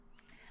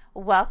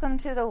welcome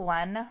to the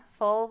One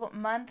Full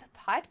Month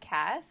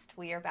podcast.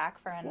 We are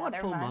back for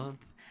another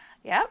month.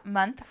 Yep,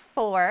 month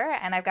 4,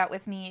 and I've got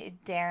with me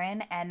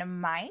Darren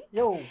and Mike.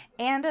 Yo.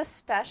 And a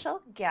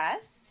special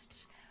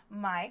guest,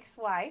 Mike's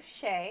wife,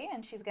 Shay,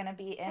 and she's going to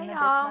be in this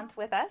month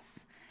with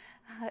us.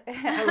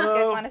 Hello.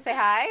 You guys want to say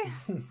hi?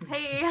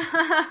 Hey.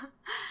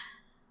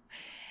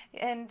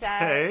 And,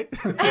 hey.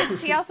 And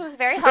she also was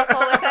very helpful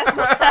with us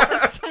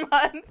last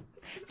month.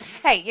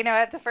 Hey, you know,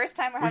 at the first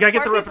time we gotta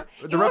get the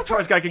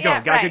repertoire's gotta get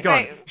going. Get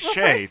going. Right.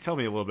 Shay, tell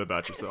me a little bit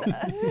about yourself.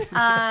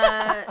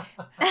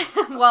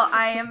 Well,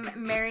 I am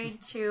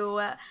married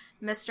to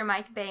Mr.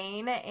 Mike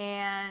Bain,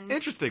 and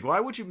interesting. Why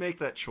would you make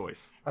that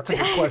choice? That's a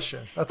good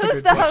question.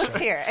 Who's the host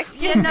here?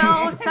 Excuse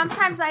me.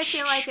 Sometimes I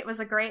feel like it was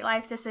a great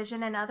life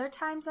decision, and other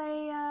times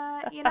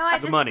I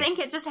just think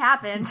it just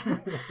happened.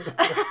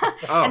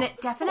 And it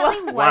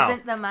definitely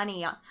wasn't the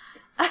money.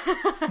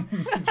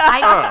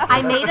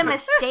 I made a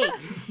mistake.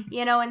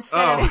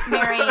 Instead of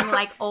marrying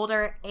like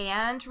older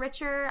and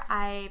richer,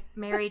 I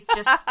married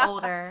just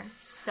older.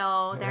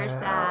 So there's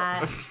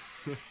that.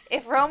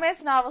 If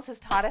romance novels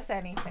has taught us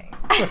anything,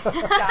 we've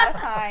got to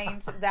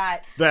find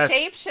that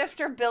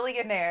shapeshifter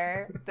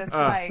billionaire that's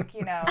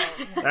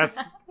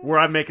That's where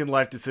I'm making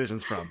life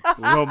decisions from.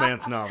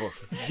 Romance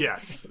novels.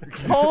 Yes.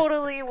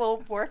 Totally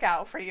will work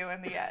out for you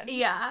in the end.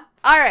 Yeah.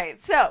 All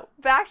right, so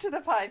back to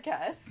the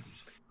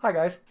podcast. Hi,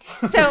 guys.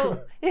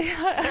 So,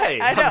 hey,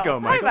 how's it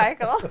going, Michael? Hi,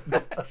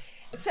 Michael.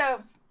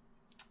 So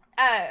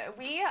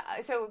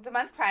the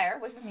month prior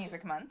was the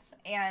music month,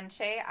 and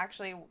Shay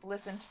actually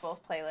listened to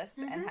both playlists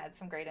and had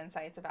some great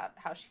insights about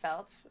how she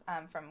felt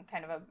from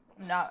kind of a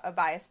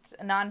non-biased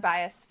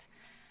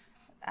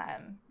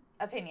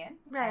opinion.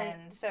 Right.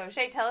 And so,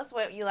 Shay, tell us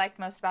what you liked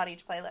most about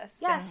each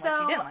playlist. Yeah. And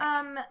what you didn't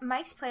like.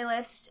 Mike's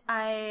playlist,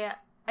 I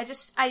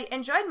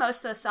enjoyed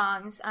most of the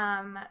songs,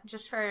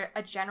 just for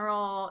a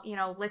general,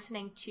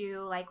 listening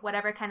to like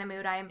whatever kind of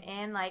mood I'm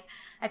in. Like,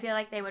 I feel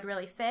like they would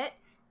really fit.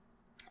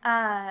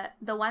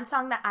 The one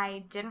song that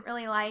I didn't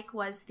really like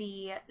was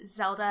the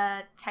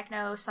Zelda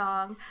techno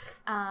song.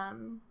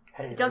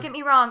 Don't get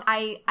me wrong,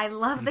 I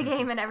love the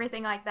game and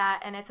everything like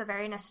that, and it's a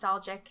very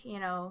nostalgic,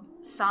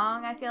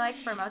 song, I feel like,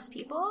 for most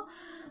people.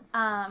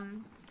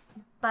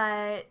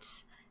 But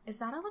is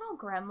that a little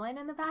gremlin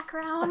in the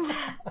background?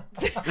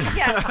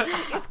 Yeah,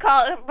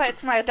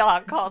 it's my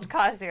dog called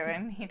Kazu,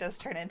 and he does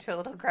turn into a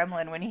little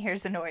gremlin when he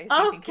hears a noise.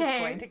 I think he's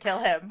going to kill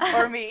him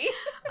or me.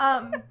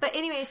 But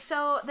anyway,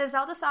 so the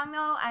Zelda song,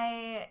 though,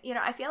 I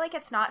feel like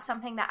it's not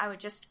something that I would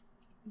just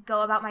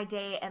go about my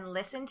day and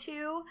listen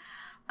to.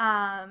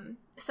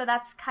 So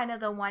that's kind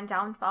of the one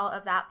downfall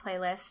of that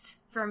playlist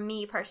for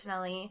me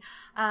personally.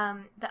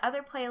 The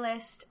other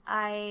playlist,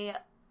 I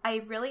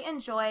really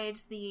enjoyed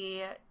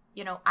the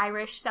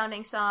Irish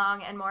sounding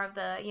song and more of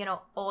the,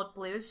 old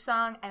blues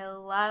song. I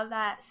love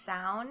that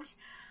sound.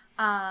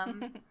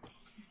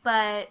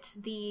 But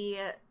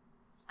the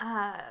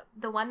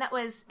one that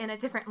was in a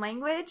different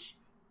language,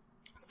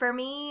 for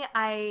me,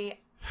 I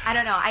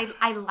don't know.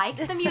 I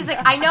liked the music.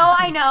 I know.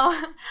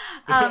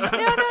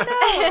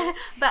 No.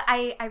 But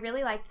I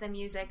really liked the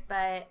music,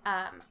 but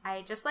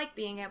I just like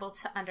being able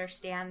to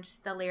understand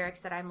the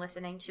lyrics that I'm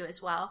listening to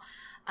as well.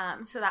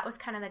 So that was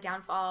kind of the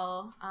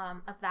downfall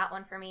of that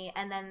one for me.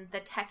 And then the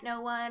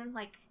techno one,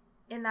 like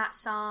in that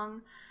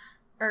song,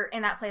 or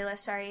in that playlist,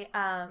 sorry,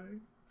 I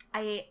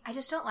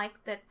just don't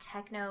like the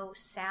techno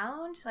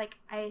sound. Like,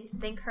 I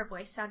think her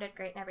voice sounded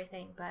great and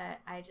everything,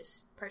 but I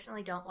just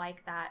personally don't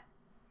like that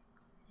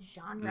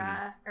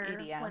genre or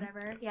EDM.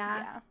 Whatever.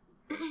 Yeah.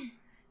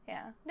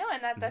 No,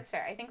 and that's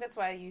fair. I think that's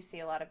why you see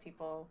a lot of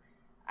people.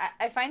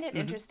 I find it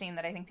interesting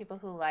that I think people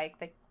who like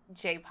the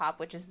J-pop,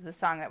 which is the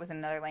song that was in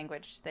another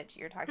language that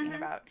you're talking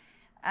about,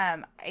 I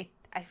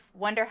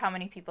wonder how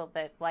many people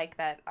that like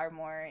that are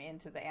more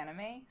into the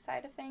anime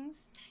side of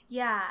things.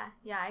 Yeah,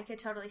 I could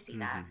totally see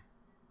that.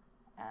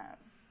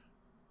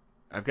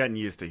 I've gotten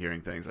used to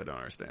hearing things I don't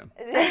understand.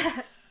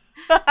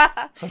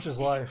 Such is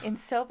life.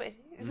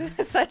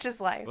 Such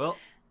is life. Well.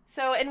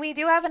 So, and we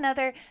do have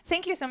another.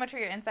 Thank you so much for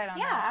your insight on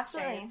that. Yeah,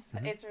 absolutely.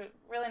 It's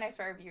really nice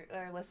for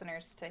our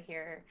listeners to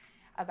hear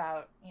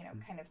about,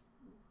 kind of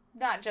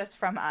not just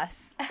from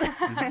us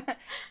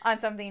on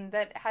something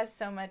that has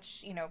so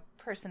much,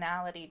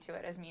 personality to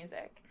it as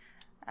music.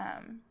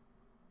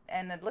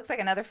 And it looks like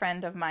another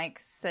friend of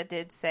Mike's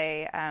did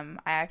say, I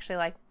actually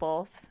like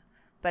both,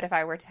 but if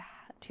I were to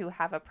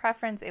have a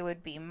preference, it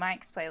would be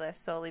Mike's playlist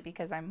solely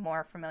because I'm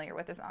more familiar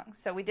with the songs.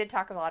 So we did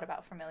talk a lot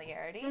about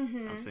familiarity.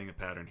 I'm seeing a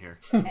pattern here.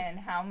 And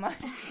how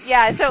much.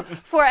 Yeah, so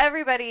for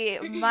everybody,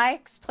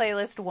 Mike's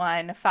playlist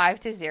won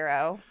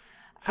 5-0.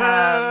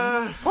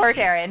 Poor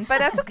Darren, but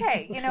that's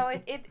okay.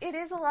 It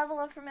is a level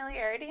of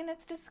familiarity, and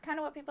it's just kind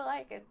of what people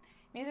like.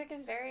 Music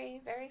is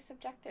very, very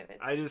subjective.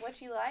 It's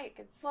what you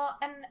like.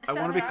 I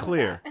want to be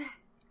clear.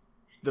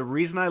 The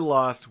reason I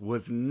lost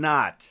was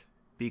not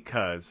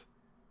because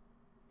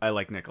I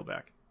like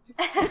Nickelback.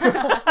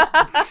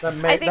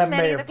 I think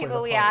many of the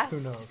people we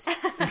asked.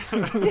 Who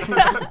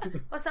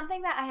knows? Well,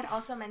 something that I had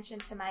also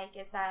mentioned to Mike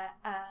is that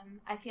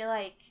I feel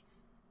like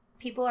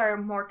people are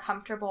more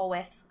comfortable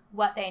with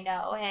what they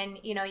know. And,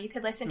 you know, you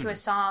could listen to a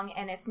song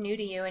and it's new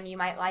to you and you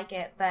might like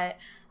it, but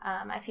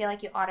I feel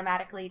like you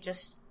automatically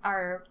just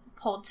are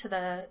pulled to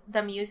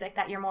the music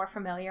that you're more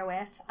familiar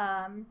with.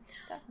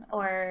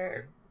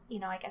 Or, you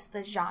know, I guess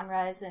the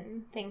genres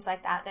and things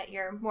like that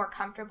you're more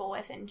comfortable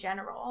with in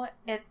general.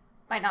 It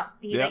might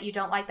not be that you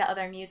don't like the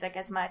other music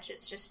as much.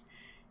 It's just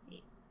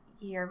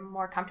you're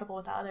more comfortable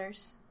with the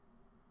others.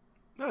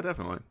 No,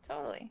 definitely.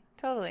 Totally.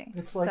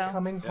 It's like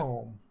coming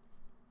home.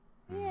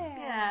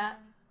 Yeah.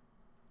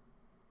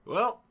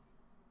 Well,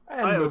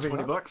 I owe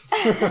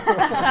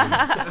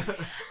 $20.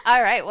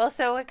 All right. Well,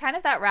 so kind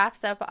of that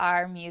wraps up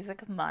our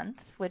music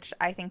month, which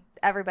I think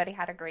everybody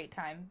had a great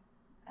time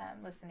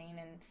listening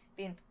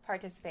and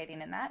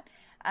participating in that.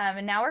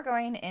 And now we're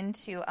going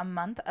into a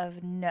month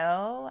of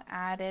no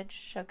added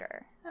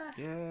sugar.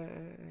 Yay.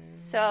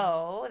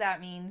 So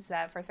that means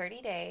that for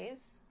 30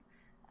 days,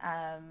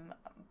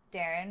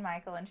 Darren,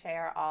 Michael, and Shay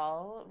are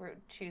all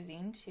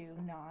choosing to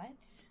not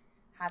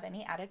have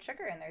any added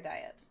sugar in their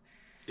diets.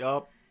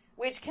 Yup.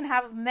 Which can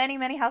have many,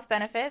 many health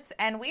benefits.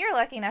 And we are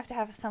lucky enough to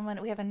have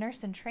we have a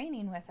nurse in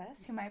training with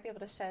us who might be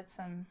able to shed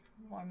some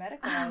more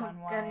medical light on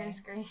Goodness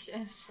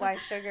gracious. why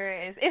sugar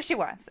is, if she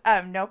wants.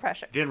 No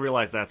pressure. Didn't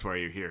realize that's why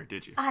you're here,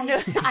 did you? I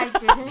didn't.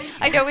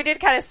 I know, we did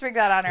kind of spring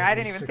that on her. I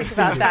didn't even think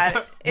about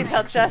that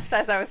until just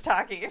as I was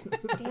talking.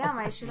 Damn,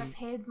 I should have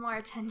paid more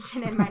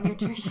attention in my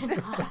nutrition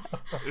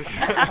class.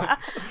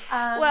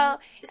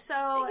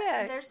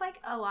 There's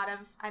like a lot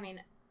of,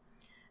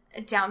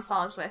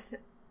 downfalls with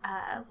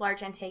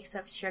large intakes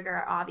of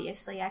sugar.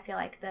 Obviously, I feel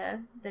like the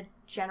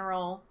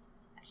general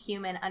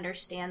human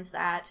understands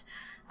that,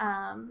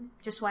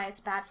 just why it's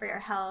bad for your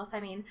health.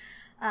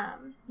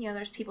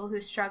 There's people who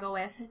struggle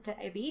with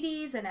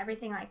diabetes and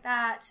everything like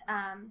that,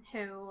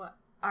 who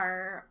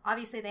are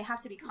obviously, they have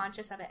to be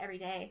conscious of it every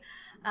day.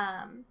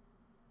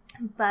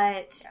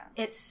 But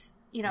it's,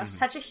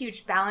 such a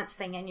huge balance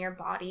thing in your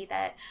body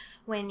that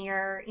when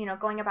you're,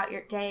 going about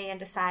your day and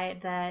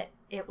decide that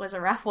it was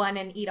a rough one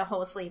and eat a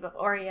whole sleeve of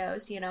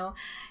Oreos,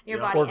 your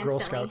body or instantly... Girl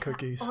Scout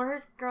cookies.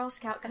 Or Girl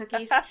Scout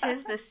cookies.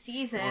 'Tis the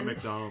season. Or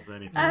McDonald's,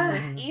 anything.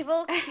 This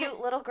evil, cute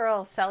little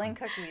girl selling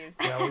cookies.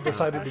 Yeah, we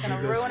decided to do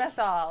this. Ruin us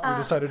all. We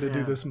decided to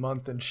do this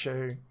month, and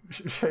Shay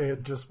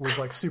had just was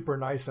like super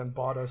nice and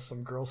bought us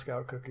some Girl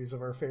Scout cookies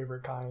of our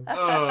favorite kind.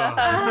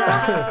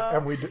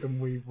 And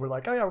we were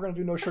like, oh yeah, we're gonna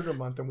do no sugar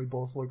month, and we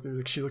both looked.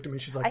 She looked at me.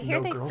 She's like, no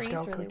Girl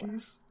Scout really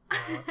cookies.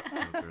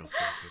 No Girl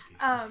Scout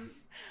cookies.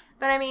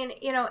 But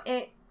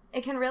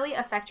it can really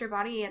affect your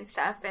body and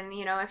stuff. And,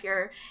 if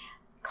you're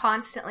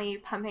constantly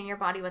pumping your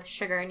body with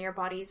sugar and your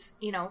body's,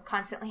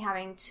 constantly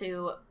having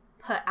to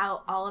put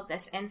out all of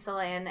this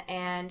insulin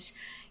and,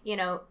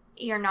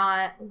 you're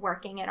not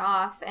working it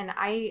off. And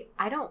I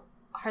don't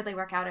hardly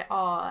work out at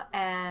all.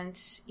 And,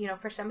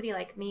 for somebody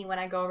like me, when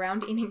I go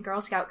around eating Girl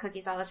Scout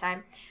cookies all the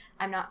time,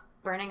 I'm not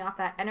burning off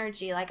that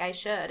energy like I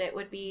should. It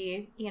would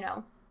be,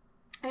 it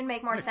would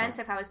make more sense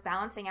if I was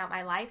balancing out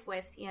my life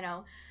with,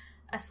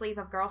 a sleeve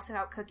of Girl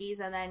Scout cookies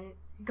and then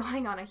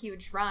going on a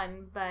huge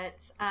run.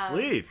 But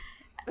sleeve.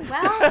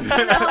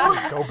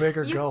 Well, go big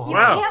or go home. You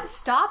can't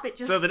stop it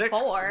just so the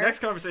four. next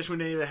conversation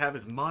we need to have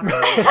is moderate.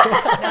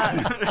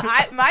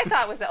 My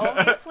thought was that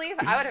only a sleeve.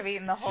 I would have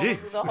eaten the whole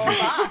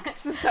box.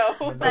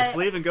 So a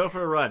sleeve and go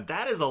for a run.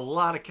 That is a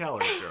lot of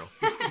calories, girl.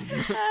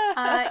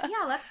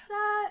 Let's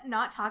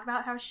not talk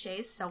about how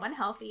Shay's so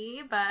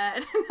unhealthy,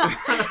 but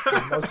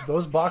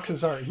those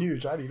boxes aren't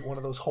huge. I'd eat one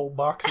of those whole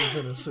boxes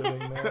in a sitting,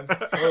 man.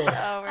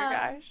 Oh my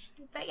gosh.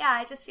 But yeah,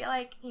 I just feel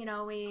like,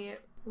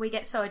 we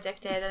get so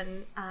addicted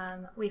and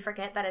we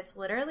forget that it's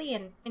literally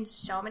in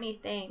so many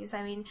things.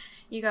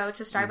 You go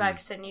to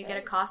Starbucks and you get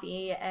a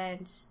coffee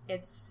and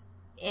it's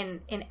in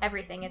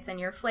everything. It's in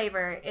your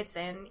flavor. It's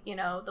in,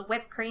 the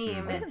whipped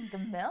cream. Even the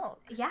milk.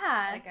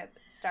 Yeah. Like at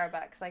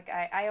Starbucks. Like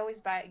I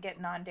always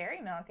get non-dairy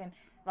milk, and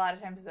a lot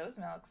of times those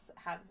milks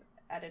have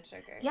added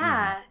sugar.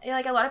 Yeah.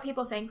 Like a lot of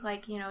people think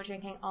like,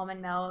 drinking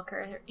almond milk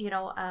or,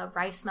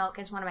 rice milk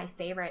is one of my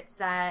favorites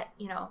that,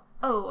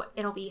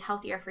 it'll be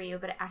healthier for you,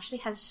 but it actually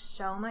has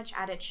so much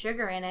added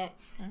sugar in it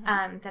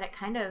that it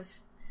kind of,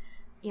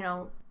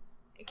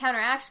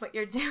 counteracts what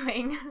you're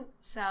doing.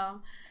 So.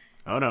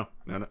 Oh, no,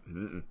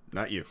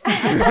 not you.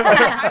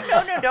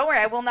 No, don't worry.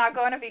 I will not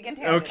go on a vegan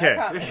tangent. Okay.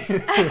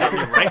 Tell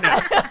me right now.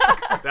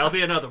 That'll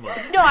be another one.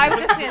 No, I was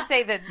just going to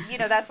say that,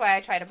 that's why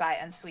I try to buy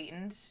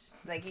unsweetened.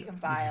 Like, you can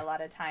buy a lot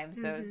of times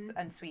those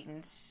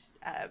unsweetened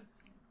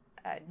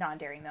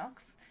non-dairy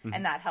milks,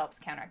 and that helps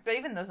counteract. But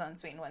even those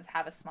unsweetened ones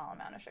have a small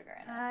amount of sugar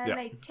in it.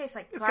 They taste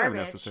like it's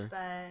garbage, kind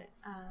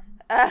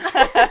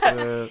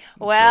but...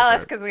 well,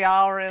 that's because we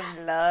all really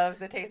love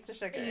the taste of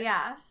sugar.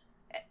 Yeah.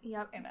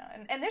 Yep. You know,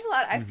 and there's a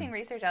lot. I've seen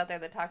research out there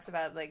that talks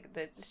about like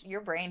that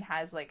your brain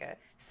has like a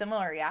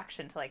similar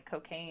reaction to like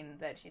cocaine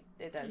that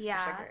it does to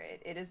sugar.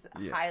 It is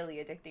highly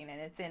addicting,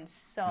 and it's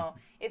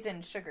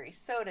in sugary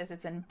sodas,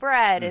 it's in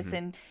bread, it's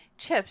in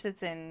chips,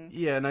 it's in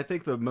and I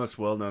think the most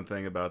well-known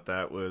thing about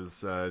that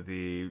was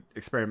the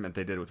experiment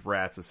they did with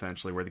rats,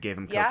 essentially, where they gave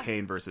them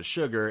cocaine versus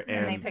sugar,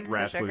 and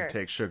rats would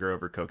take sugar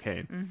over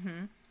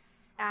cocaine.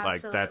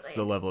 Absolutely. Like that's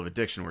the level of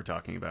addiction we're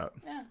talking about.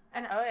 Yeah.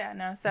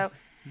 And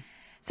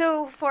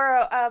So for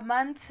a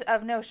month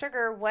of no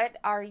sugar, what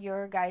are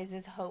your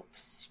guys'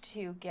 hopes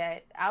to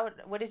get out?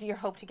 What is your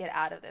hope to get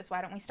out of this?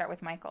 Why don't we start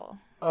with Michael?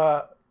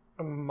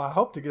 My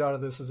hope to get out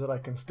of this is that I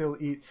can still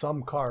eat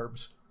some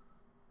carbs.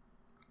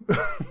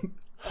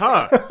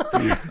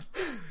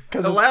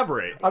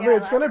 Elaborate. I mean,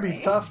 it's going to be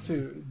tough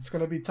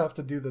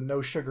to do the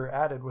no sugar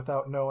added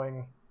without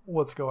knowing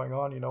what's going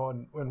on, you know,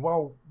 and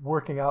while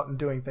working out and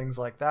doing things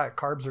like that,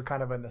 carbs are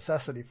kind of a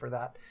necessity for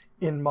that,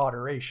 in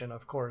moderation,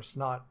 of course,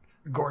 not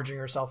gorging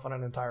yourself on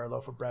an entire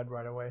loaf of bread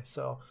right away.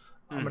 So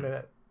I'm going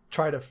to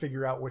try to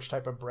figure out which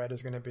type of bread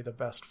is going to be the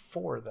best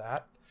for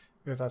that,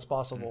 if that's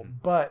possible.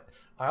 But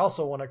I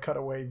also want to cut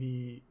away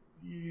the,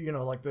 you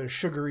know, like the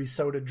sugary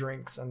soda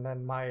drinks, and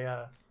then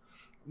my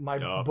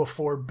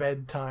before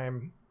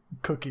bedtime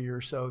cookie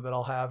or so that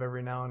I'll have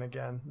every now and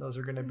again. Those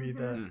are going to be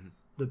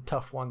the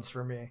tough ones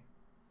for me.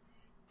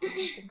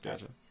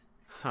 Gotcha.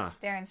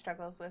 Darren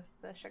struggles with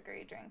the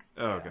sugary drinks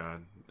too. Oh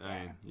god, I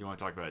mean, you want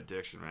to talk about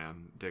addiction,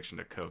 man? Addiction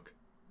to Coke,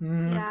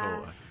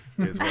 Yeah.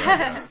 Cola is what I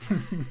got.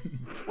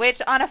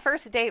 Which on a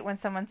first date, when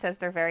someone says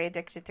they're very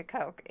addicted to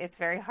Coke, it's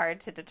very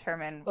hard to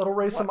determine. That'll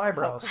raise some what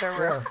eyebrows. Coke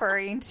they're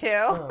referring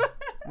to.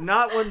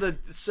 Not when the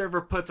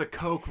server puts a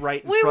Coke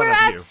right in We front were of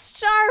at you.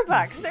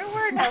 Starbucks. There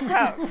were no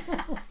Cokes.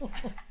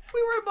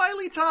 We were at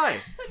Miley Tai.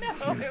 No,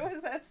 it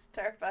was at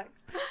Starbucks.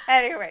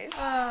 Anyways,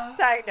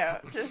 side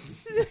note,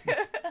 just.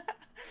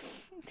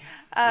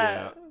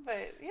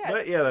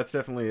 But yeah, that's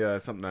definitely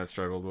something I've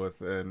struggled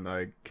with, and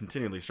I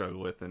continually struggle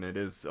with, and it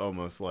is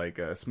almost like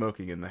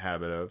smoking in the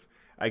habit of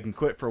I can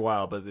quit for a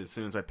while, but as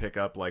soon as I pick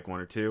up like one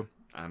or two,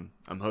 I'm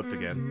hooked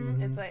again.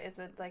 It's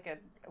like a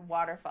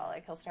waterfall.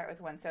 Like he'll start with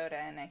one soda,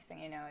 and next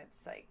thing you know,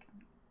 it's like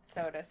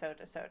soda,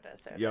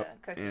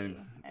 Yep, cookie.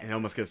 and it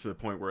almost gets to the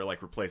point where it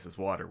like replaces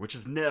water, which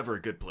is never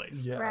a good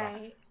place. Yeah.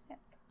 Right.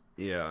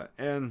 Yeah,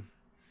 and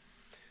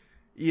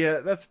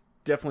that's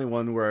definitely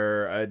one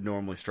where I'd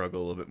normally struggle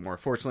a little bit more.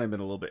 Fortunately, I've been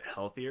a little bit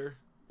healthier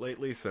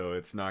lately, so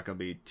it's not going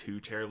to be too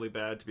terribly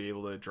bad to be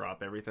able to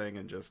drop everything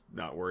and just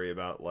not worry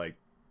about, like,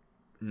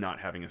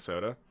 not having a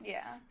soda.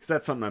 Yeah. Because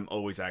that's something I'm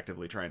always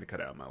actively trying to cut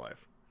out in my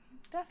life.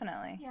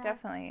 Definitely.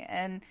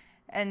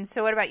 And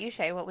so what about you,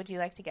 Shay? What would you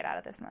like to get out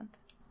of this month?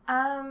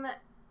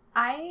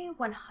 I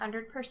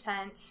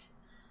 100%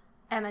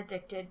 am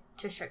addicted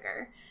to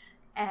sugar.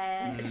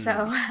 And so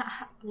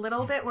a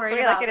little bit worried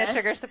we about like in a this.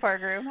 sugar support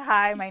group.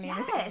 Hi, my name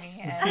is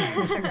Amy, and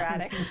I'm a sugar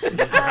addict.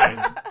 That's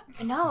right.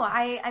 No,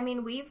 I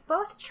mean, we've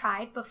both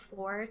tried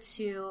before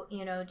to,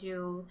 you know,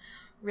 do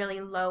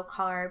really low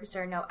carbs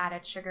or no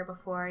added sugar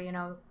before, you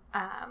know,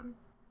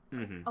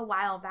 a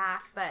while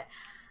back. But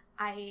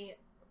I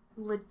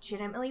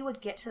legitimately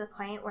would get to the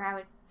point where I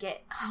would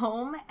get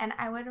home and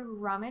I would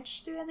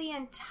rummage through the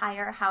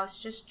entire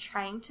house just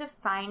trying to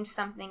find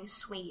something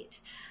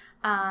sweet.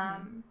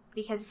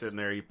 Because sitting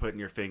there, you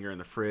putting your finger in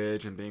the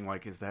fridge and being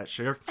like, "Is that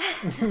sugar?"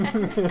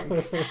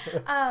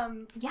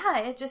 Yeah,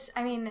 it just.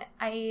 I mean,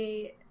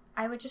 I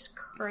would just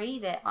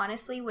crave it.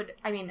 Honestly,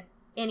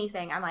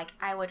 anything. I'm like,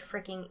 I would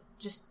freaking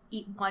just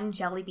eat one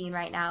jelly bean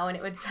right now, and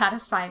it would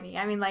satisfy me.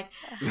 I mean, like,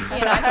 you know,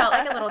 I felt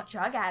like a little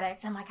drug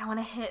addict. I'm like, I want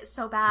to hit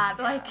so bad,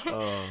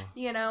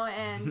 you know,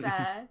 and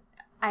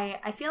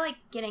I feel like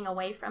getting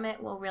away from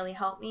it will really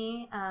help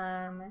me.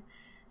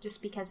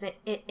 Just because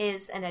it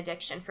is an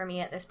addiction for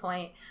me at this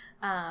point.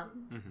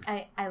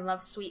 I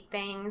love sweet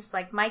things.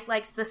 Like, Mike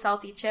likes the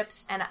salty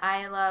chips, and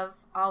I love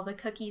all the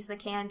cookies, the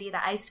candy,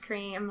 the ice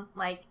cream.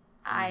 Like,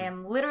 I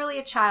am literally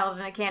a child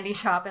in a candy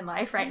shop in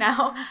life right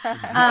now.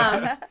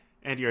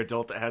 And you're an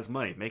adult that has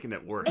money, making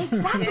it worse.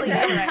 Exactly.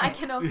 Yeah, right. I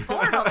can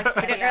afford all the candy.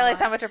 I didn't realize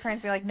how much our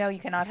parents be like, no, you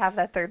cannot have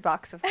that third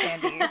box of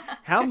candy.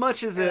 How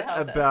much is it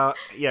about...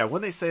 Yeah,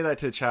 when they say that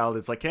to a child,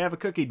 it's like, can I have a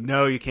cookie?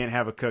 No, you can't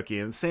have a cookie.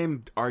 And the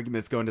same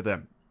argument's going to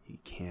them. You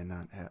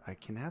cannot have... I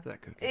can have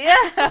that cookie.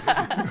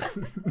 Yeah.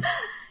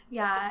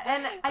 Yeah,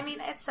 and I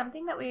mean, it's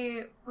something that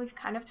we've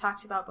kind of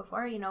talked about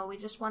before. You know, we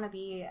just want to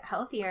be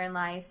healthier in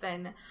life,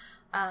 and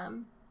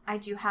I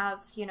do have,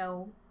 you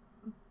know,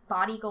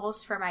 body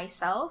goals for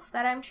myself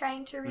that I'm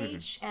trying to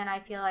reach, and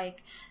I feel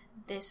like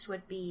this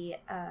would be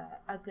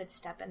a good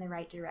step in the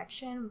right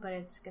direction, but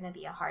it's going to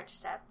be a hard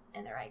step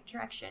in the right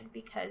direction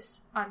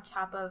because on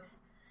top of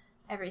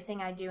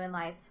everything I do in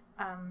life,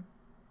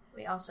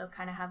 we also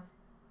kind of have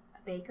a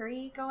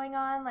bakery going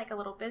on, like a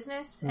little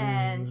business,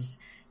 and,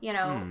 you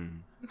know,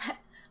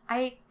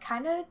 I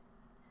kind of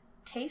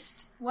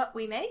taste what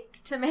we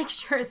make to make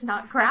sure it's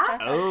not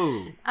crap.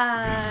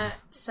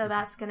 So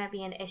that's going to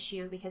be an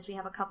issue because we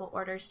have a couple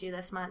orders due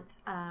this month.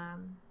 So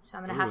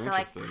I'm going to have to,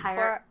 like,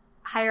 hire...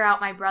 hire out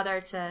my brother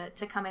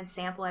to come and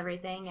sample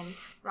everything and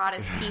rot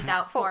his teeth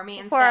out for me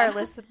instead. For our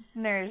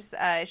listeners,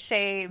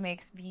 Shay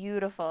makes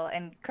beautiful,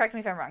 and correct me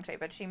if I'm wrong, Shay,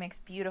 but she makes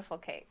beautiful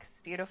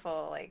cakes.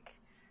 Beautiful, like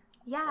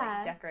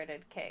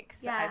decorated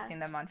cakes. Yeah. I've seen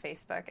them on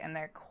Facebook, and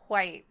they're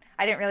quite...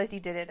 I didn't realize you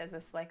did it as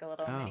this, like, a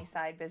little mini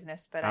side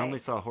business, but I only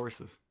saw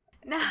horses.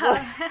 No.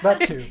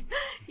 That too.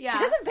 Yeah. She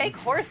doesn't bake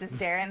horses,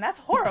 Darren. That's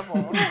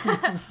horrible.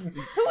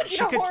 Who would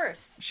eat a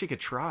horse? She could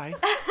try.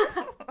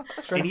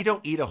 And you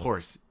don't eat a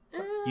horse.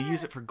 You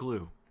use it for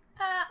glue.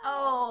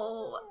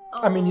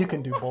 I mean, you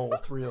can do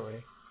both,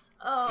 really.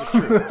 Oh.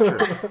 It's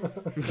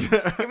true.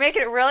 You're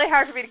making it really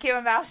hard for me to keep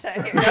my mouth shut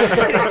here. No, just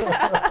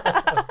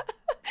kidding.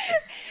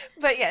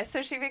 But yeah,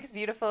 so she makes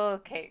beautiful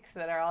cakes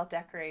that are all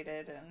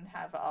decorated and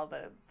have all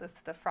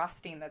the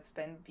frosting that's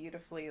been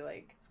beautifully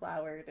like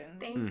flowered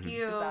and Thank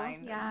you.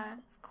 designed. Yeah.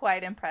 It's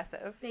quite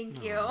impressive.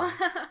 Thank you.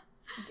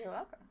 You're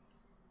welcome.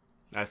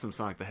 I have some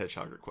Sonic the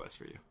Hedgehog requests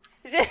for you.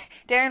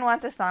 Darren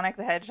wants a Sonic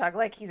the Hedgehog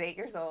like he's 8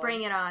 years old.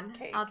 Bring it on.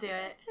 Cake. I'll do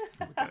it.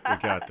 We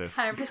got this.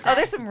 100%. Oh,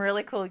 there's some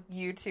really cool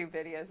YouTube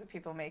videos of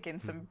people making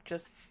some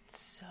just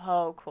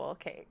so cool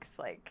cakes.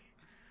 Like,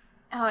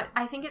 Oh,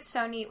 I think it's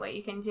so neat what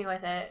you can do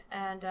with it.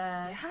 And,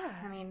 I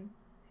mean,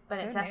 but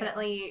it Who knew?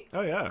 definitely,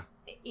 Oh, yeah.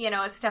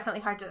 it's definitely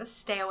hard to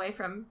stay away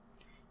from,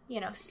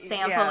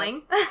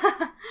 sampling.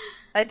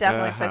 that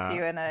definitely puts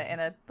you in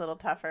a little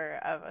tougher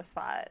of a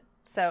spot.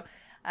 So,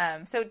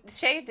 so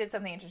Shay did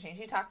something interesting.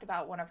 She talked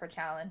about one of her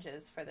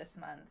challenges for this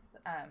month.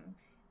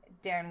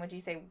 Darren, would you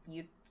say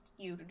you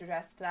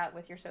addressed that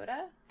with your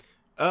soda?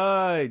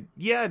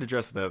 Yeah, I'd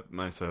address that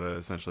my soda.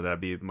 Essentially, that'd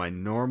be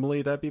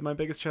my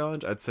biggest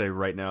challenge. I'd say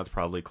right now it's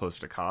probably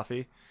closer to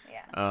coffee.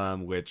 Yeah.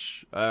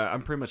 Which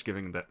I'm pretty much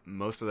giving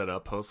most of that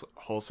up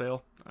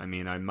wholesale. I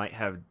mean, I might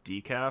have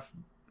decaf.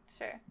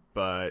 Sure.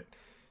 But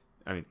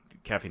I mean,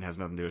 caffeine has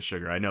nothing to do with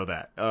sugar. I know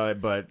that.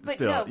 But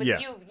still, no, but yeah.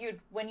 you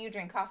when you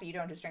drink coffee, you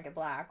don't just drink it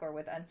black or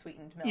with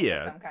unsweetened milk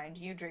of some kind.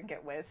 You drink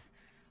it with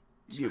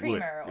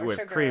creamer or with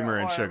sugar creamer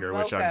and or sugar,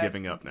 which mocha, I'm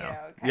giving up now.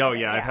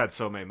 I've had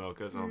so many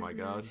mochas. Oh my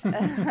god,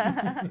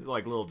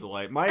 like little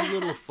delight. My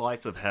little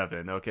slice of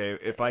heaven. Okay,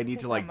 if I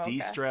need to like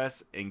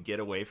de-stress and get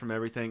away from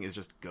everything, is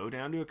just go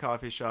down to a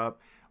coffee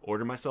shop,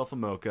 order myself a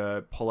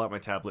mocha, pull out my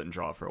tablet, and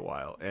draw for a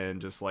while, and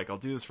just like I'll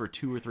do this for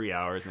 2 or 3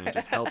 hours, and it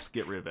just helps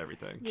get rid of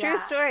everything. Yeah. True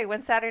story.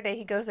 One Saturday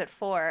he goes at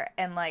 4,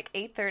 and like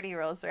 8:30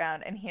 rolls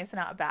around, and he is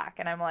not back,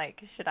 and I'm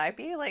like, should I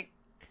be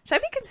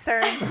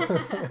concerned?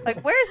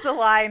 Like, where's the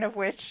line of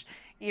which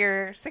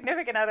your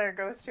significant other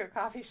goes to a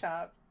coffee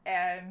shop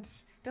and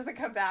doesn't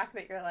come back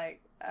that you're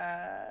like,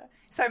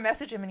 So I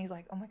message him and he's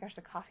like, oh my gosh,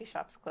 the coffee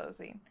shop's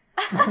closing.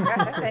 Oh my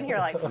gosh, I've been here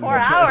like 4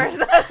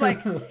 hours. I was like,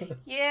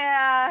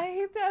 yeah,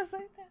 he does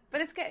like that.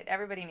 But it's good.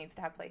 Everybody needs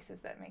to have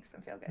places that makes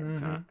them feel good.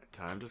 Mm-hmm.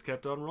 Time just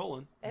kept on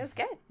rolling. It was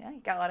good. Yeah, you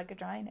got a lot of good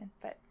drawing in.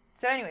 But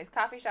so anyways,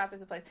 coffee shop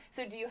is a place.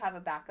 So do you have a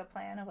backup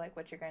plan of like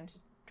what you're going to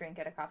drink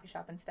at a coffee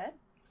shop instead?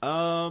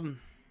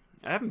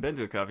 I haven't been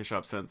to a coffee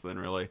shop since then,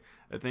 really.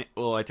 I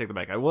take it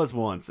back. I was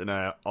once, and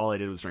all I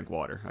did was drink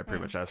water. I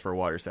pretty much asked for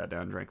water, sat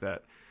down, and drank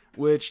that,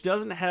 which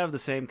doesn't have the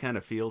same kind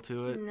of feel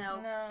to it.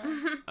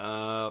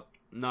 No.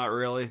 Not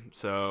really.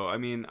 So, I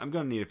mean, I'm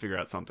going to need to figure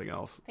out something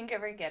else. Think you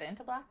ever get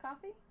into black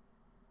coffee?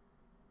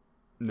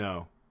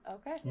 No.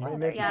 Okay.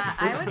 Yeah,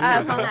 I would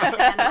jump on that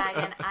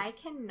bandwagon. I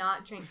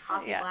cannot drink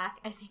coffee black.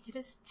 I think it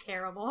is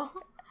terrible.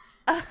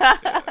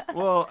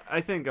 Well,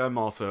 I think I'm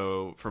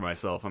also, for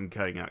myself, I'm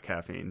cutting out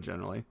caffeine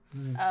generally.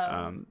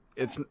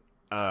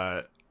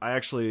 I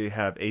actually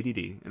have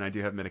ADD, and I do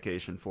have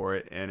medication for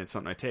it, and it's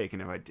something I take.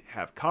 And if I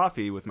have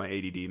coffee with my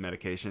ADD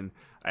medication,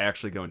 I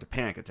actually go into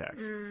panic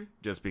attacks,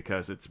 just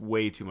because it's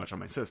way too much on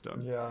my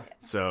system. Yeah.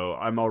 So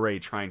I'm already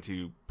trying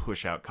to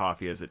push out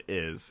coffee as it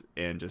is,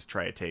 and just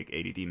try to take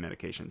ADD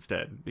medication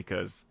instead,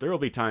 because there will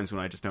be times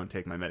when I just don't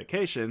take my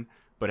medication,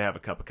 but have a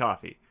cup of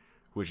coffee,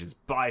 which is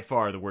by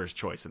far the worst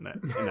choice in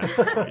that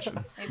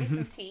situation. Maybe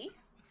some tea?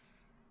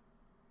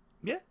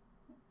 Yeah.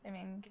 I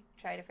mean,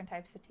 try different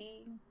types of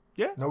tea.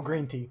 Yeah. No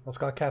green tea. That's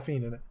got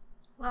caffeine in it.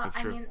 Well, That's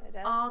true. I mean,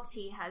 all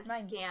tea has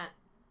scant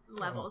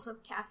levels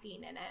of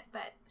caffeine in it,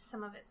 but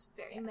some of it's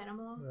very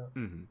minimal.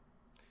 Yeah. Mm-hmm.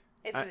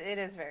 It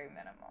is very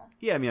minimal.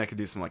 Yeah, I mean, I could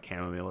do some like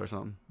chamomile or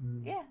something.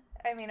 Yeah.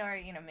 I mean,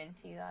 or, mint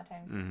tea a lot of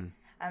times.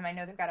 I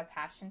know they've got a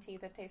passion tea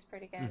that tastes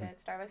pretty good at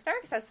Starbucks.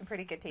 Starbucks has some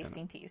pretty good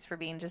tasting teas for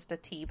being just a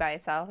tea by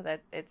itself.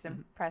 That it's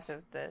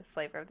impressive, the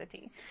flavor of the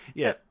tea.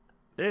 Yeah.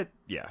 I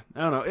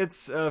don't know.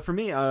 It's for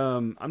me.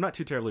 I'm not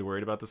too terribly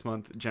worried about this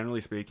month.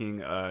 Generally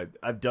speaking,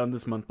 I've done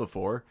this month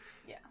before.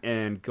 Yeah.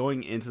 And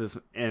going into this,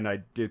 and I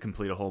did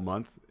complete a whole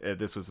month.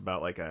 This was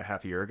about like a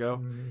half a year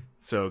ago.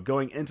 So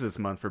going into this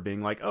month for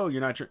being like, oh,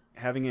 you're not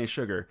having any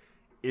sugar,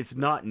 it's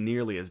not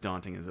nearly as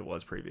daunting as it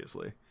was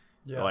previously.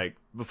 Yeah. Like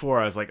before,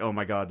 I was like, oh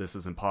my god, this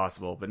is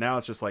impossible. But now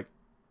it's just like,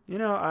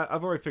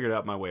 I've already figured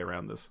out my way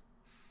around this.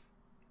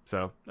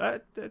 So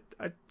I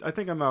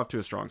think I'm off to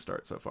a strong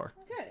start so far.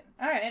 Good.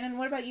 All right. And then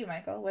what about you,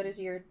 Michael? What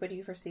do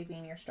you foresee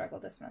being your struggle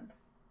this month?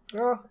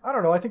 I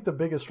don't know. I think the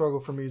biggest struggle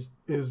for me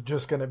is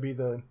just going to be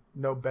the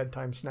no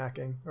bedtime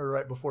snacking or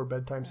right before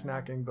bedtime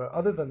snacking. But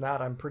other than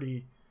that, I'm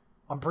pretty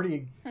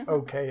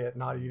okay at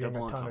not eating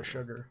a ton of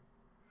sugar.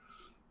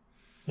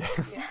 Yeah.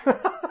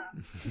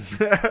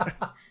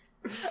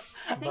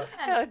 I think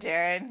Oh,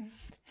 Darren.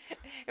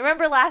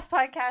 Remember last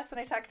podcast when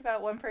I talked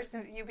about one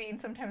person, you being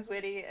sometimes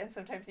witty and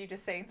sometimes you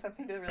just saying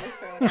something to really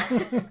throw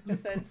it off?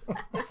 Just says,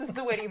 this is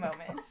the witty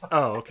moment.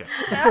 Oh, okay.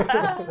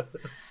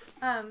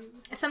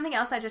 Something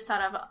else I just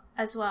thought of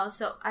as well.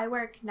 So I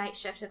work night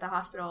shift at the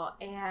hospital,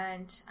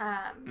 and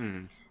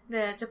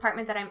the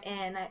department that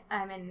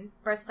I'm in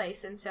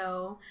birthplace, and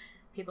so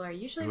people are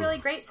usually really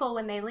grateful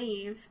when they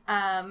leave,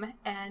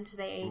 and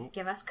they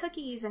give us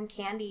cookies and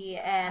candy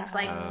and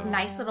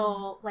nice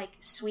little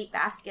sweet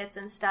baskets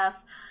and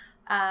stuff,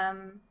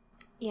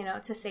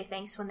 to say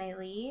thanks when they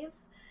leave.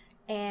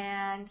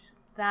 And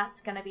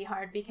that's gonna be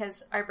hard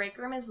because our break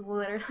room is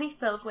literally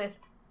filled with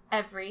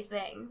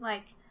everything,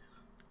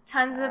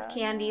 tons of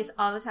candies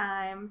all the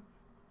time.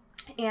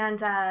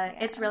 And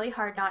it's really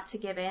hard not to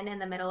give in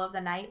the middle of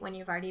the night when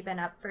you've already been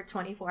up for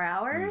 24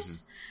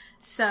 hours.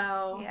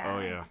 So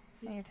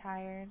you're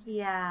tired.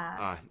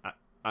 Yeah.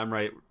 I'm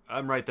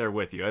right there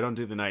with you. I don't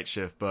do the night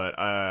shift, but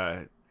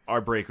our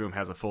break room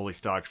has a fully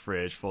stocked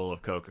fridge full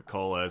of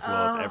Coca-Cola as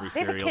well as every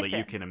cereal that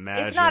you can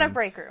imagine. It's not a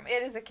break room.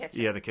 It is a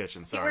kitchen. Yeah, the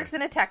kitchen. Sorry. He works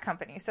in a tech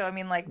company, so I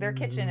mean, their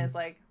kitchen is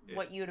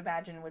what you would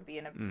imagine would be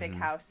in a big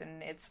house,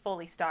 and it's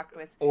fully stocked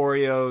with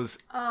Oreos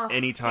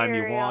anytime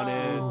cereal. You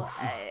wanted.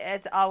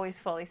 It's always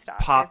fully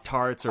stocked.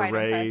 Pop-Tarts are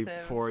ready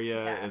impressive. for you,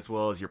 as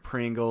well as your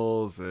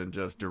Pringles and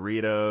just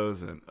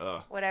Doritos and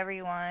whatever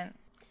you want.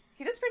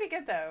 He does pretty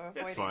good though,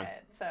 It's avoiding fine.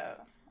 it. So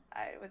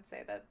I would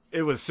say that's.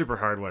 It was super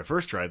hard when I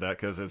first tried that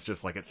because it's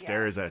just it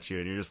stares at you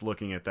and you're just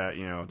looking at that,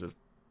 just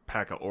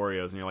pack of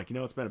Oreos and you're like,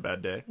 it's been a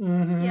bad day.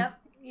 Mm-hmm. Yep.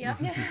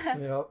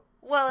 Yep.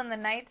 Well, in the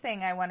night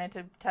thing, I wanted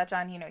to touch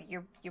on,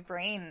 your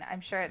brain,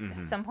 I'm sure at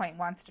some point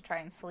wants to try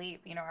and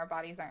sleep. Our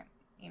bodies aren't,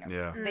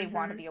 they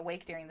want to be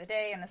awake during the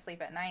day and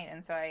asleep at night.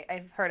 And so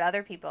I've heard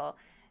other people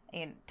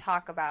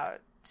talk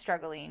about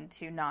struggling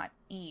to not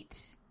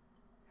eat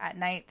at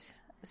night,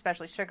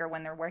 especially sugar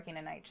when they're working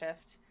a night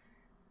shift.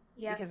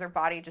 Yeah. Because their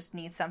body just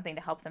needs something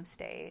to help them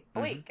stay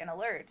awake and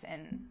alert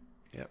and,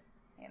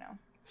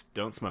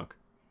 Don't smoke.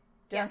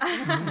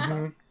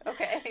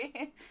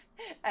 Okay.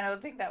 I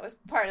don't think that was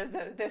part of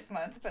this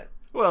month, but...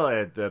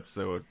 Well, that's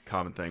a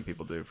common thing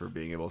people do for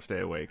being able to stay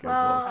awake as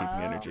well as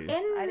keeping energy.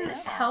 In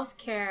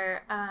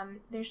healthcare,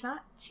 there's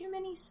not too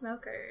many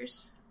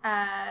smokers.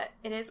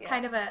 It is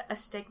kind of a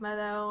stigma,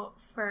 though,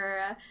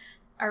 for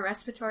our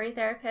respiratory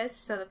therapists,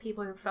 so the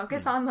people who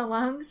focus on the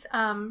lungs.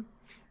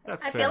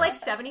 That's I fair. feel like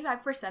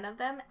 75% of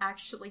them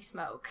actually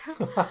smoke.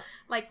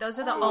 Those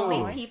are the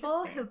only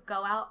people who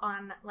go out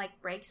on,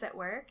 breaks at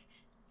work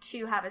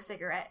to have a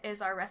cigarette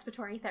is our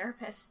respiratory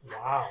therapists.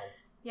 Wow.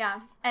 Yeah.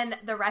 And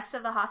the rest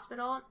of the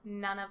hospital,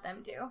 none of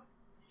them do.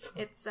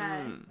 It's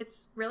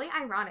really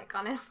ironic,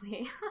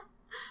 honestly.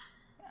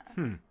 I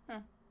don't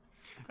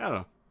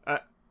know. I'm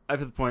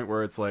to the point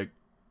where it's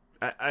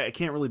I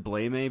can't really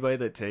blame anybody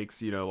that takes,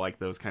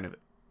 those kind of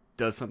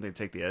does something to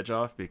take the edge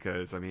off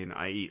because,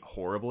 I eat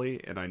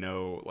horribly, and I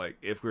know,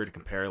 if we were to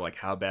compare,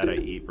 how bad I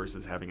eat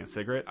versus having a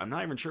cigarette, I'm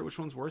not even sure which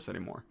one's worse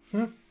anymore.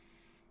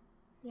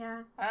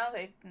 Yeah. Well,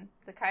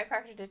 the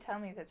chiropractor did tell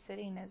me that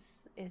sitting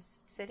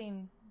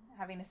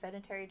having a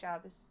sedentary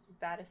job is as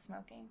bad as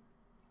smoking.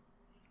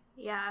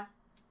 Yeah.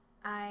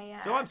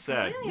 So I'm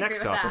sad. Really Next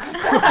agree with topic.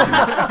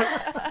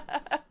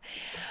 that.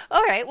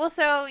 All right. Well,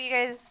 so you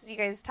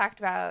guys talked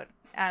about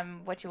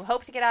what you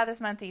hope to get out of this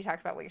month. You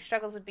talked about what your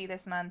struggles would be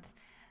this month.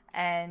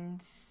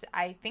 And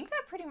I think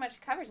that pretty much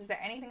covers. Is there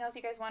anything else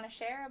you guys want to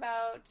share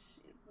about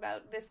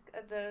this?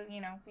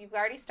 You've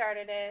already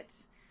started it,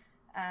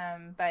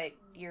 but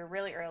you're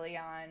really early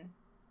on.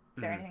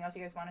 Is there anything else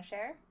you guys want to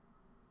share?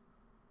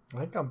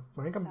 I think I'm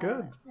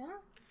good. Yeah.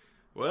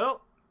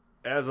 Well,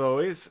 as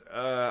always,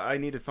 I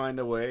need to find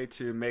a way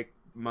to make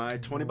my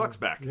 $20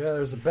 back. Yeah,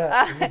 there's a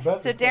bet.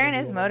 So Darren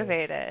is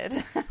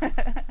motivated.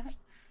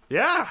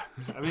 Yeah.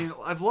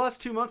 I've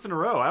lost 2 months in a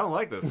row. I don't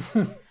like this.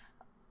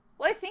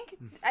 Well,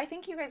 I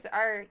think you guys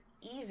are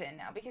even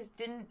now because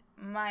didn't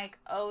Mike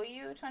owe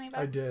you $20?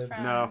 I did.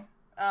 No.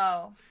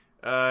 Oh.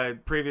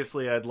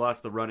 Previously, I'd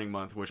lost the running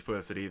month, which put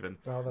us at even.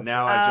 Oh, that's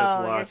now right. I just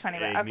Oh, lost you're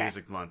 20 a okay.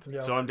 music month, Yep.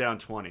 so I'm down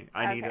 20.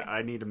 I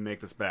Okay. need to make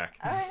this back.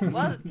 All right.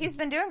 Well, he's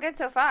been doing good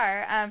so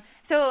far.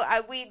 So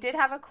we did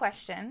have a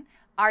question.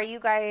 Are you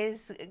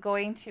guys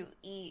going to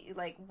eat,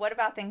 what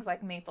about things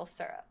like maple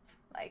syrup?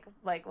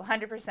 Like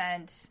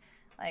 100%,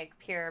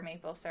 pure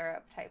maple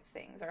syrup type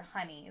things, or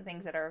honey,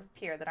 things that are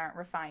pure, that aren't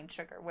refined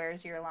sugar.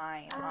 Where's your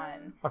line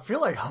on... I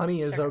feel like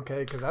honey is Sugar. okay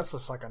because that's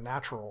just a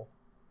natural.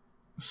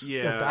 Yeah.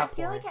 At that I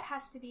feel point. like it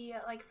has to be,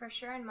 for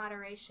sure in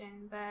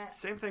moderation, but...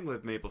 Same thing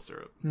with maple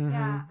syrup. Mhm.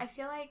 Yeah, I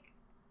feel like...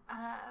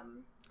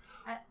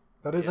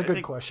 That is Yeah, a I good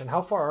think- question.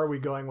 How far are we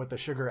going with the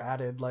sugar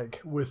added,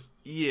 with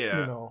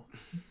Yeah.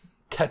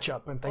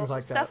 Ketchup and things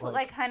like stuff that?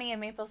 like honey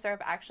and maple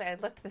syrup, actually, I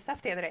looked this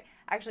up the other day,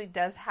 actually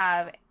does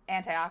have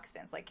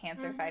antioxidants, like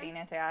cancer-fighting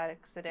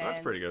antioxidants. That's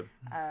pretty good.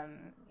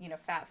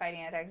 Fat-fighting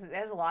antioxidants. It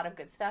has a lot of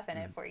good stuff in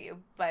it for you,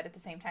 but at the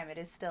same time, it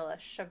is still a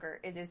sugar.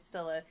 It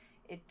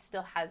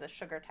still has a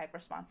sugar-type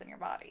response in your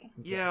body.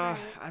 Yeah,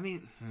 I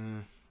mean,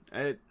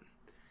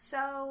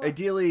 So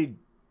ideally,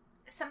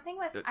 something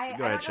with Go I ahead,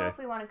 don't know Shay. if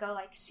we want to go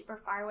like super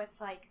far with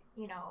like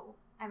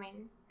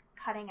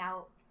cutting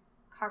out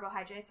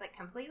carbohydrates like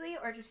completely,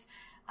 or just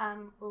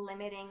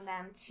limiting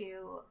them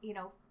to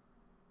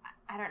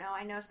I don't know.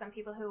 I know some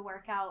people who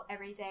work out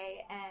every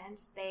day and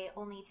they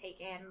only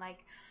take in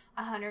like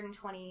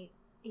 120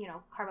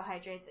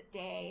 carbohydrates a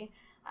day.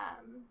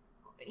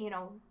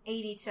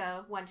 80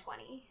 to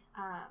 120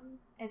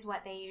 is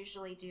what they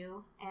usually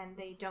do, and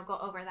they don't go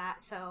over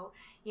that. So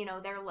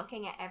they're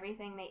looking at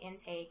everything they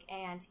intake,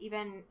 and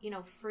even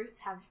fruits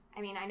have,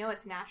 I know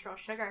it's natural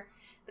sugar,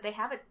 but they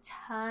have a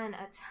ton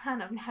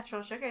of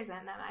natural sugars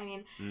in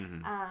them.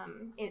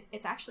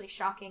 It's actually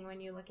shocking when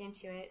you look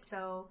into it.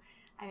 So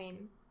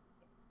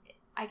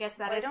I guess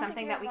that is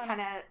something that we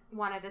kind of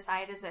want to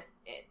decide, is if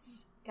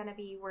it's gonna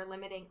be we're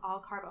limiting all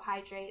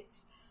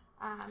carbohydrates,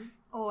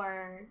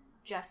 or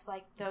just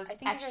like those I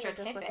think extra you guys are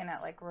just tidbits. looking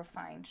at like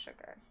refined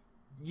sugar.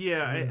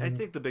 yeah, I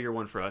think the bigger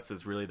one for us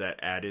is really that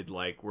added,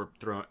 like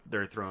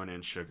they're throwing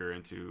in sugar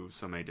into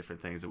so many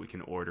different things that we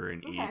can order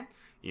and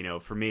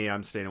eat. For me,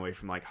 I'm staying away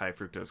from like high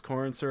fructose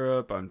corn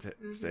syrup. I'm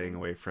staying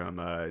away from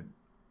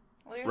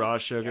raw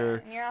sugar.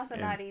 Yeah. And you're also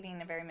not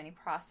eating very many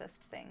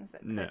processed things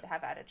that could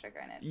have added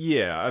sugar in it.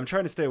 Yeah, I'm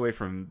trying to stay away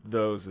from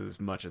those as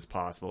much as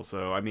possible.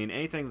 So,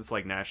 anything that's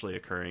like naturally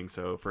occurring.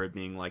 So, for it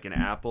being like an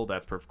apple,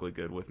 that's perfectly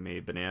good with me.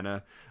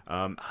 Banana,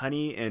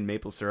 honey, and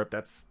maple syrup.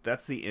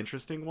 That's the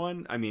interesting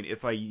one.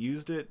 If I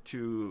used it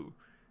to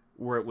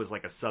where it was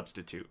like a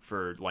substitute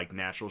for like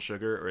natural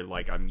sugar, or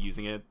like I'm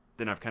using it,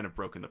 then I've kind of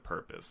broken the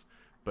purpose.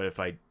 But if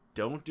I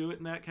don't do it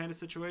in that kind of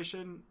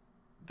situation,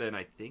 then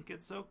I think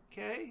it's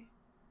okay.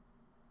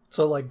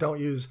 So, like, don't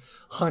use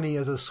honey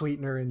as a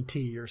sweetener in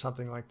tea or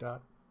something like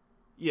that.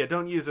 Yeah,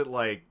 don't use it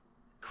like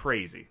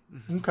crazy.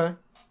 Okay.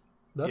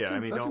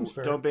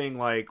 Don't being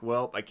like,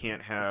 well, I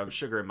can't have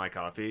sugar in my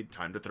coffee.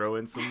 Time to throw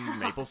in some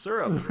maple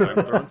syrup. Time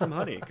to throw in some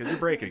honey, because you're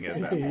breaking it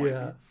at that point.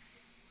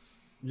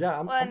 Yeah.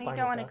 And you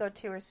don't want to go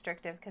too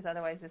restrictive, because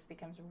otherwise this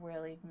becomes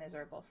really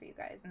miserable for you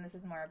guys. And this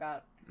is more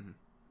about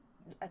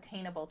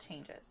attainable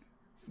changes,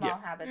 small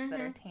habits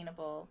that are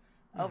attainable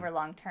over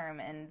long term.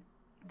 And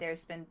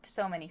there's been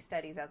so many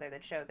studies out there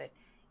that show that,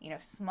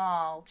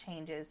 small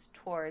changes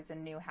towards a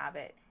new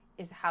habit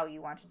is how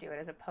you want to do it,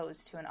 as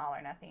opposed to an all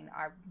or nothing.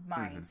 Our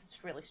minds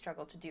really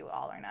struggle to do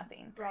all or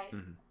nothing. Right.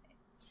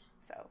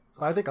 So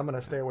I think I'm going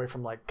to stay away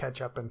from like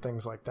ketchup and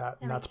things like that.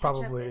 And that's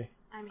probably...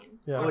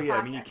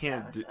 you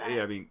can't...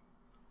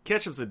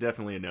 ketchup's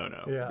definitely a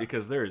no-no,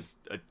 because there's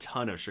a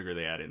ton of sugar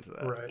they add into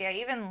that. Right. Yeah,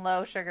 even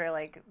low sugar,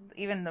 like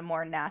even the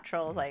more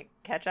natural like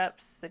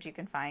ketchups that you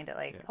can find at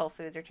like Whole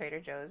Foods or Trader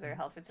Joe's or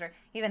Health Food Store,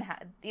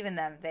 even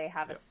them, they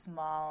have a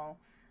small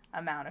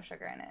amount of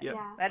sugar in it. Yep.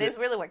 Yeah. That is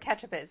really what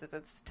ketchup is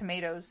it's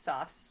tomato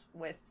sauce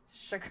with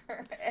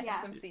sugar and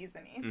some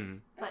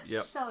seasonings. But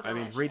so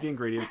delicious. Read the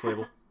ingredients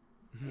label.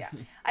 Yeah,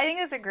 I think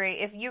that's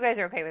if you guys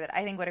are okay with it,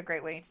 I think what a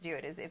great way to do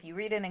it is if you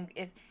read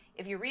it,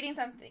 if you're reading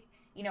something,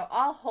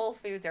 all whole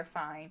foods are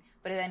fine,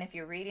 but then if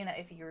you're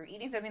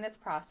eating something that's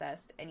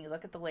processed and you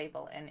look at the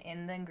label and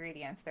in the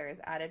ingredients there is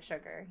added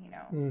sugar,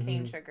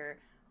 cane sugar,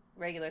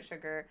 regular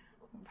sugar,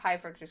 high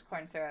fructose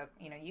corn syrup,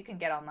 you can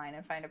get online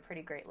and find a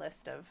pretty great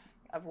list of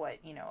what,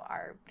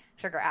 are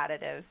sugar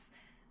additives.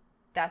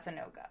 That's a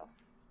no-go.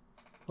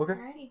 Okay.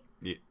 Alrighty.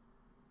 Yeah.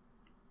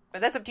 But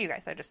that's up to you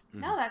guys. That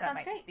sounds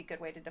might great. Be a good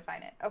way to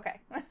define it.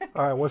 Okay.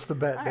 All right, what's the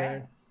bet, All Dan?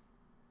 right.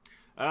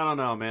 I don't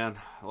know, man.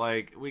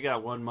 Like, we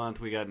got 1 month,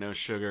 we got no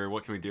sugar.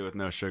 What can we do with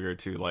no sugar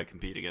to, like,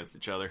 compete against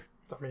each other?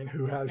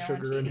 Who Just has no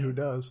sugar one and who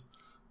cheating. does?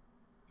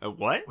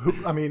 What?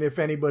 If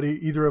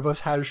either of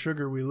us has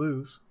sugar, we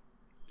lose.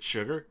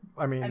 Sugar?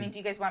 do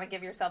you guys want to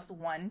give yourselves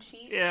one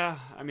cheat? Yeah,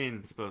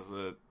 suppose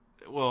that...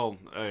 Well,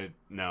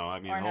 no.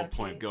 The Or whole no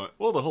point cheese.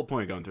 the whole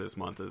point of going through this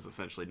month is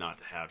essentially not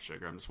to have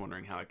sugar. I'm just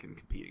wondering how I can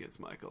compete against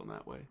Michael in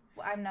that way.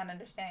 Well, I'm not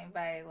understanding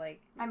by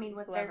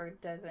with whoever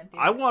doesn't do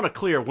I it. want a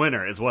clear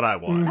winner, is what I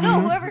want.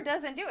 No, whoever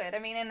doesn't do it.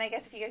 And I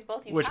guess if you guys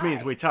both do, Which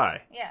means we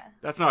tie. Yeah.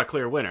 That's not a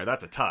clear winner.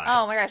 That's a tie.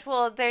 Oh my gosh.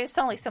 Well, there's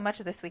only so much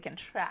of this we can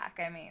track.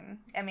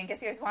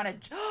 Guess you guys want to?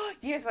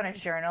 Do you guys want to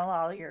journal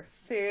all your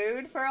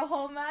food for a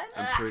whole month?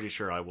 I'm pretty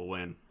sure I will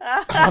win.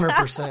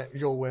 100%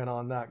 you'll win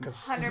on that.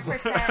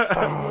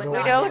 100% would We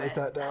not don't- do Write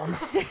that down.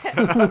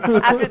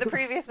 After the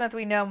previous month,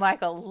 we know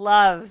Michael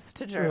loves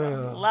to journal.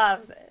 Yeah.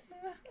 Loves it.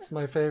 It's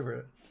my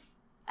favorite.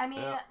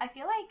 I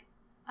feel like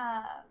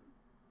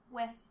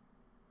with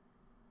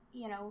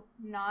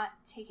not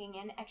taking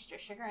in extra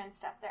sugar and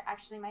stuff, there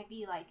actually might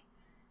be like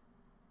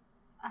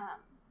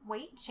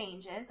weight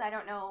changes. I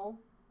don't know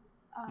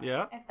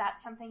if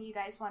that's something you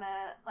guys want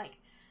to like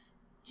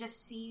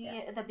just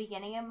see the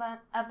beginning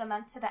of the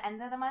month to the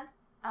end of the month,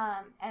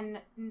 and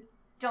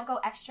don't go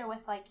extra with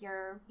like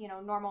your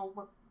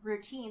normal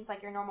routines,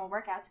 like your normal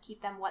workouts.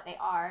 Keep them what they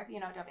are.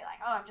 Don't be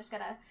like, oh, I'm just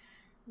gonna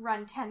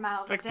run 10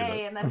 miles a Excellent.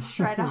 day and then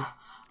shred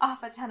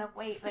off a ton of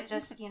weight, but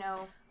just, Only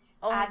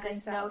add green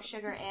this no salads.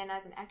 sugar in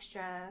as an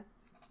extra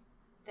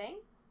thing,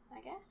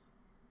 I guess.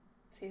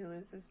 See who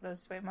loses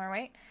most weight, more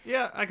weight.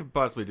 Yeah, I could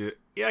possibly do it.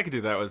 Yeah, I could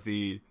do that as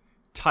the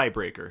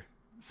tiebreaker.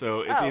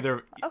 So it's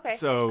either okay.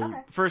 So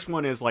Okay. first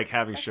one is like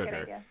having That's a good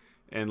sugar, idea.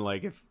 and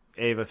like if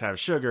A of us have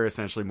sugar,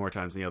 essentially more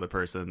times than the other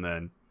person,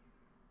 then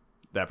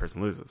that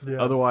person loses. Yeah.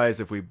 Otherwise,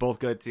 if we both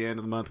get to the end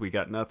of the month, we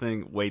got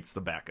nothing. Weight's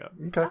the backup.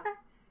 Okay.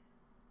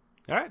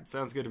 All right,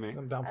 sounds good to me.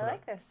 I'm down for I that.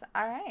 like this.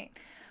 All right.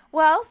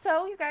 Well,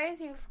 so you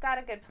guys, you've got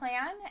a good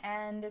plan,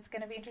 and it's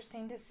going to be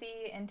interesting to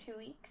see in 2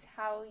 weeks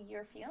how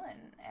you're feeling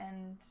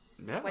and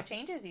Yeah. what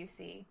changes you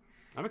see.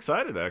 I'm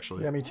excited,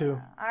 actually. Yeah, me too.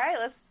 All right,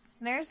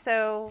 listeners,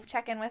 so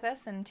check in with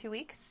us in 2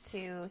 weeks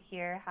to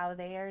hear how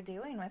they are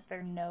doing with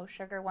their no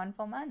sugar 1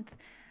 full month.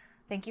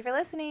 Thank you for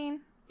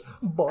listening.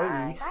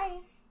 Bye. Bye.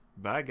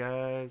 Bye,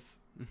 guys.